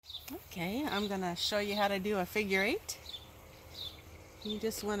Okay, I'm going to show you how to do a figure eight. You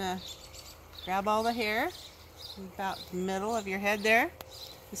just want to grab all the hair about the middle of your head there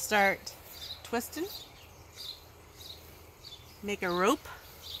and start twisting. Make a rope,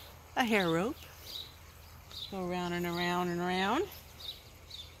 a hair rope. Go around and around and around.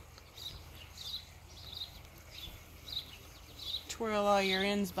 Twirl all your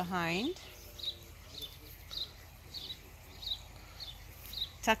ends behind.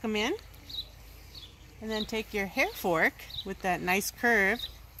 Tuck them in. And then take your hair fork with that nice curve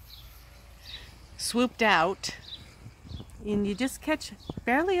swooped out, and you just catch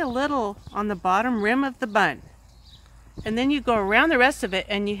barely a little on the bottom rim of the bun. And then you go around the rest of it,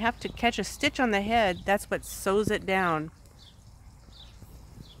 and you have to catch a stitch on the head. That's what sews it down.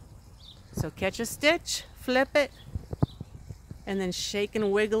 So catch a stitch, flip it, and then shake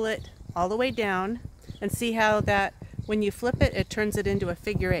and wiggle it all the way down, and see how that when you flip it, it turns it into a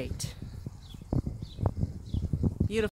figure eight.